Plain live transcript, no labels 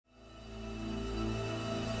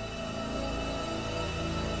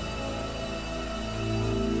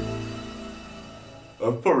I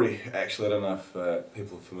don't know if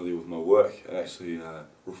people are familiar with my work. I'm actually a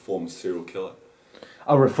reformed serial killer.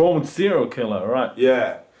 A reformed serial killer, right?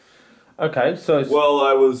 Yeah. Okay, so... Well,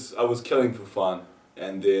 I was killing for fun,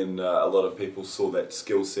 and then a lot of people saw that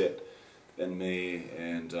skill set in me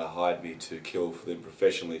and hired me to kill for them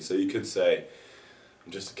professionally. So you could say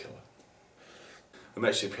I'm just a killer. I'm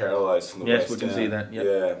actually paralysed from the waist down. Yes, we can see that. Yep.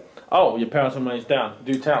 Yeah. Oh, your parents are waist down.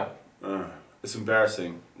 Do tell. It's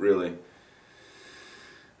embarrassing, really.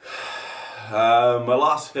 My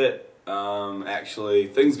last hit, actually,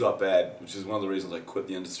 things got bad, which is one of the reasons I quit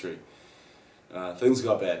the industry. Things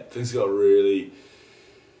got bad. Things got really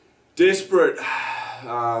desperate.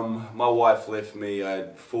 My wife left me. I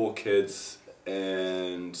had 4 kids,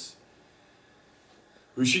 and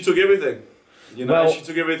she took everything. You know, she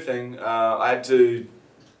took everything. I had to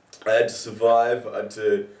survive. I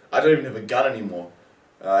don't even have a gun anymore.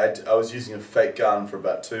 I was using a fake gun for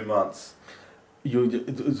about 2 months.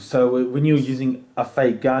 So when you were using a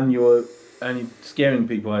fake gun, you were only scaring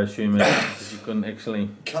people, I assume, because you couldn't actually...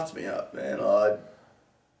 It cuts me up, man. My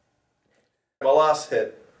last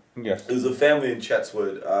hit, yes, it was a family in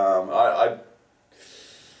Chatswood.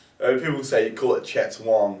 People say you call it Chats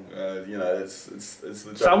Wong. You know, it's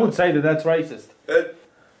the... Some would say that that's racist.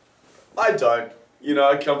 I don't. You know,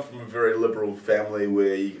 I come from a very liberal family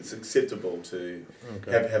where it's acceptable to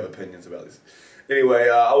have opinions about this. Anyway,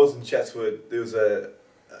 I was in Chatswood. There was a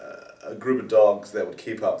group of dogs that would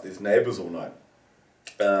keep up these neighbours all night.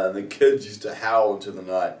 The kids used to howl into the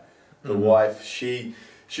night. The wife, she's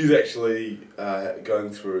actually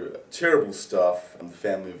going through terrible stuff, and the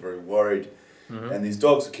family are very worried. And these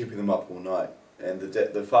dogs are keeping them up all night. And the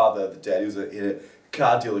dad, he was in a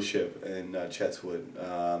car dealership in Chatswood.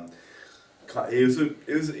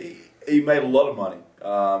 He made a lot of money,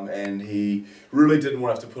 and he really didn't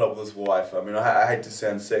want to have to put up with his wife. I mean, I hate to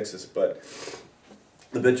sound sexist, but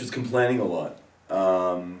the bitch was complaining a lot.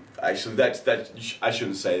 Actually, I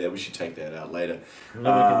shouldn't say that. We should take that out later. She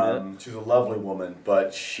was a lovely woman,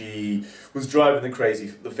 but she was driving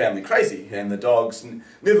the family crazy, and the dogs.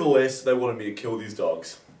 Nevertheless, they wanted me to kill these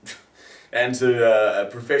dogs. And to a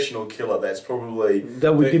professional killer, that's probably...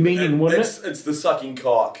 That would demeaning, wouldn't it? It's the sucking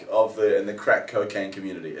cock in the crack cocaine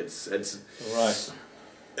community. It's right.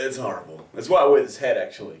 It's horrible. That's why I wear this hat,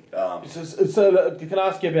 actually. So can I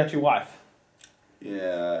ask you about your wife?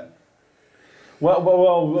 Yeah.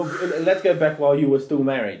 Well, let's go back while you were still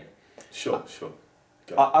married. Sure.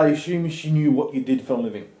 I assume she knew what you did for a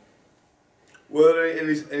living. Well,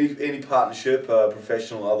 any partnership,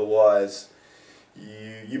 professional, otherwise...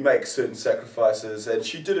 You make certain sacrifices, and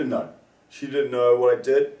she didn't know. She didn't know what I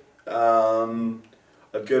did.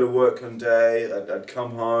 I'd go to work one day. I'd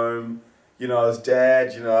come home. You know, I was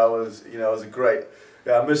dad. You know, I was a great.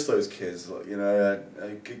 I miss those kids. You know,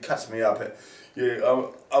 it cuts me up. You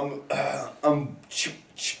know, I'm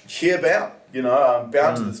chair bound. You know, I'm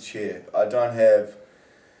bound to this chair. I don't have.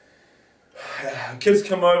 Kids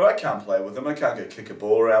come over. I can't play with them. I can't go kick a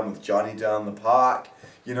ball around with Johnny down the park.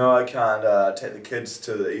 You know, I can't take the kids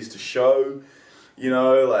to the Easter show. You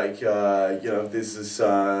know, like, you know, there's this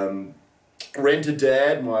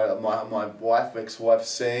Rent-A-Dad, my wife, ex-wife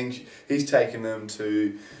sings. He's taking them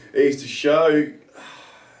to Easter show.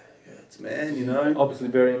 It's, man, you know. Obviously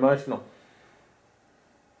very emotional.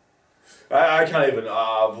 I can't even,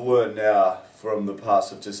 I've learned now from the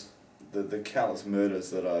past of just the countless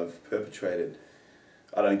murders that I've perpetrated.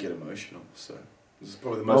 I don't get emotional, so... This is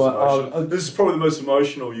probably the most emotional. This is probably the most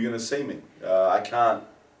emotional you're going to see me. I can't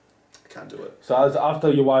do it. So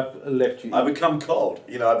after your wife left you, I become cold.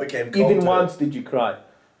 You know, I became cold. Even once, did you cry?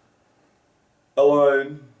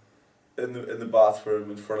 Alone, in the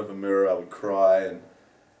bathroom, in front of a mirror, I would cry and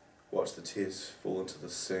watch the tears fall into the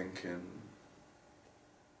sink. And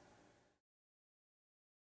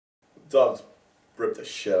dogs ripped the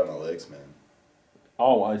shit out of my legs, man.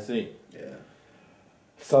 Oh, I see. Yeah.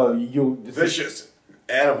 So you... Vicious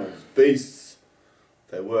animals, beasts,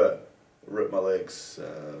 they were. Ripped my legs.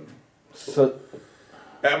 So...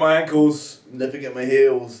 At my ankles, nipping at my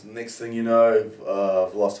heels. Next thing you know,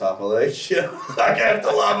 I've lost half my leg. I have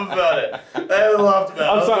to laugh about it. I haven't laughed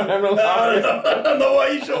about it. I'm sorry, I'm not laughing. I don't know why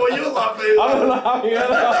you sure what you're laughing at. I'm not laughing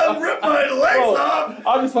at I ripped my legs off.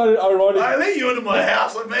 I just find it ironic. I let you into my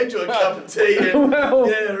house. I made you a cup of tea. And,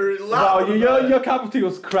 your cup of tea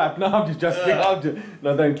was crap. No, I'm just joking.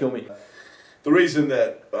 No, don't kill me. The reason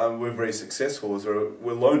that we're very successful is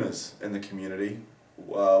we're loners in the community.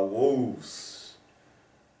 Wolves.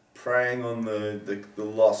 Preying on the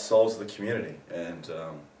lost souls of the community, and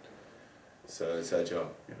so it's our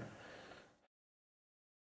job, you know.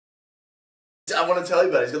 I want to tell you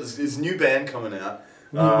about it. He's got this new band coming out.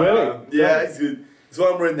 Really? Yeah,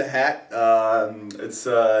 So I'm wearing the hat. It's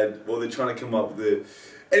well, they're trying to come up with the.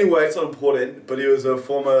 Anyway, it's not important. But he was a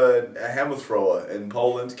former hammer thrower in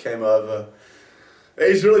Poland. Came over.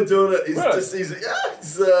 He's really doing it. He's Really?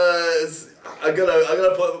 just. I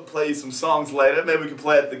gotta play you some songs later. Maybe we can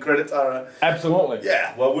play at the credits. I don't know. Absolutely.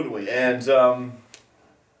 Yeah. Why wouldn't we? And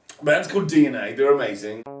band's called DNA. They're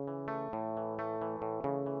amazing.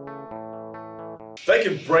 They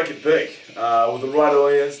can break it big with the right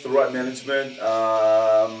audience, the right management.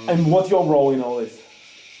 And what's your role in all this?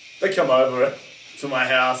 They come over to my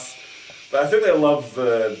house, but I think they love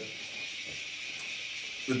the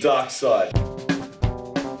dark side.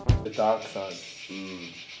 The dark side.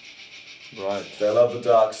 Right. They love the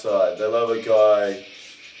dark side. They love a guy.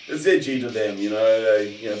 It's edgy to them, you know.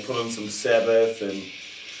 They put on some Sabbath and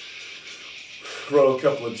roll a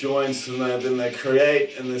couple of joints, and then they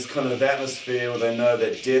create in this kind of atmosphere where they know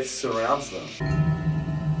that death surrounds them.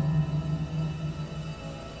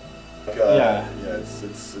 Yeah. Yeah.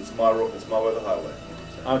 It's my way, the highway.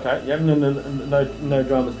 Okay. Yeah. No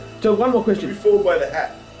dramas. So one more question. Before by the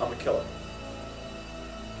hat, I'm a killer.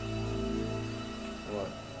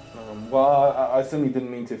 Right. Well, I certainly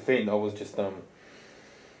didn't mean to offend. I was just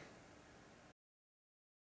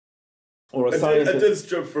or a I scientist. did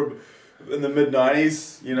strip from in the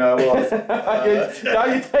mid-90s, you know. Well,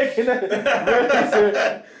 Are you taking it really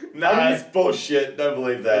serious? Nah, it's bullshit. Don't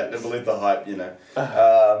believe that. Don't believe the hype, you know.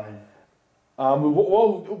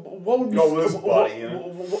 What would be... Not with his body, you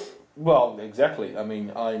know. Well, exactly. I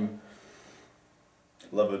mean, I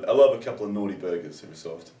love a couple of naughty burgers every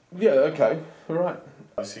so often. Yeah, okay. All right.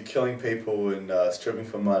 Obviously, killing people and stripping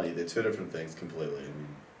for money, they're two different things completely.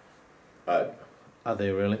 I mean, Are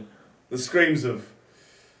they really? the screams of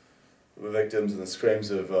the victims and the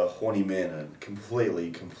screams of horny men are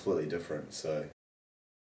completely different. So,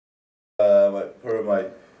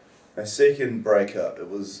 my second breakup, it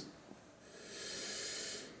was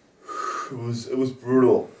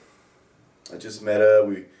brutal. I just met her.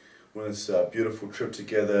 We went on this beautiful trip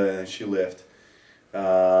together, and she left.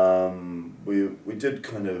 We did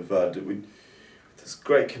kind of this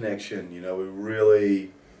great connection. You know, we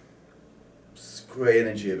really great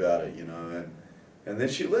energy about it. You know, and then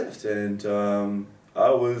she left, and I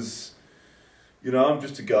was, you know, I'm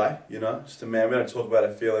just a guy. You know, just a man. We don't talk about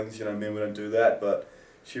our feelings. You know, men, we don't do that. But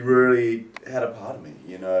she really had a part of me.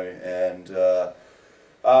 You know, and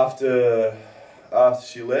after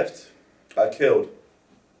she left, I killed.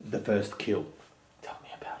 The first kill. Tell me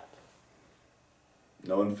about it.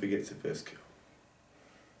 No one forgets the first kill.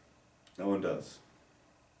 No one does.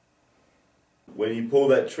 When you pull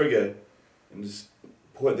that trigger and just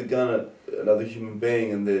point the gun at another human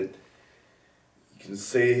being, and you can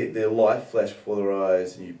see their life flash before their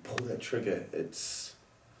eyes, and you pull that trigger, it's...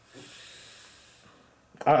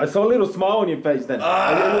 I saw a little smile on your face then.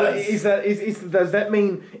 Does that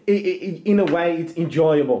mean, in a way, it's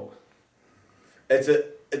enjoyable? It's a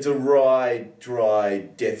dry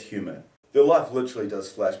death humour. Their life literally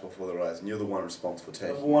does flash before their eyes, and you're the one responsible for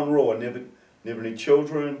taking. One rule: I never any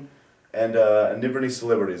children, and never any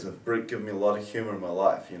celebrities. Have given me a lot of humour in my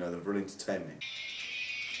life. You know, they've really entertained me.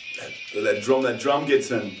 That drum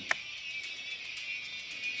gets in,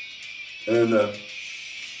 and then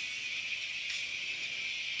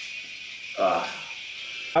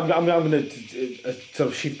I'm going to sort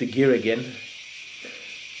of shift the gear again.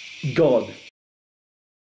 God.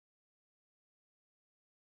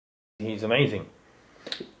 He's amazing.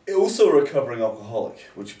 Also a recovering alcoholic,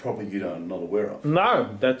 which probably you're not aware of.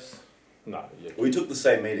 No, that's... No. We took the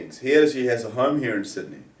same meetings. He actually has a home here in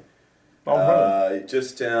Sydney. Oh, really?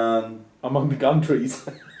 Just down... Among the gum trees.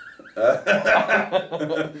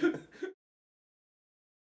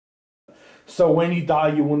 So when you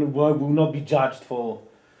die, you will not be judged for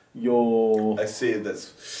your... I see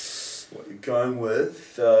that's what you're going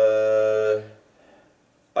with. I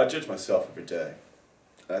judge myself every day.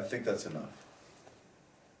 I think that's enough.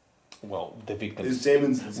 Well, the victims... There's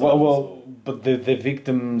demons inside. Well, but the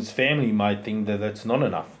victim's family might think that that's not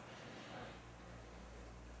enough.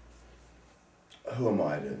 Who am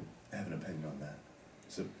I to have an opinion on that?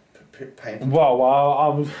 It's a painful...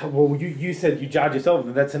 Well, you said you judge yourself,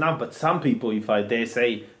 and that's enough. But some people, if I dare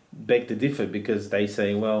say, beg to differ, because they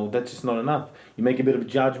say, well, that's just not enough. You make a bit of a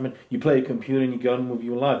judgment, you play a computer, and you go on with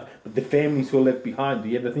your life. But the families who are left behind, do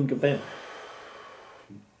you ever think of them?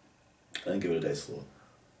 I don't give it a day's thought.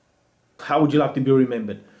 How would you like to be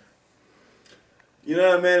remembered? You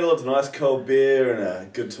know, man, I loved a nice cold beer and a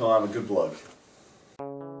good time, a good bloke.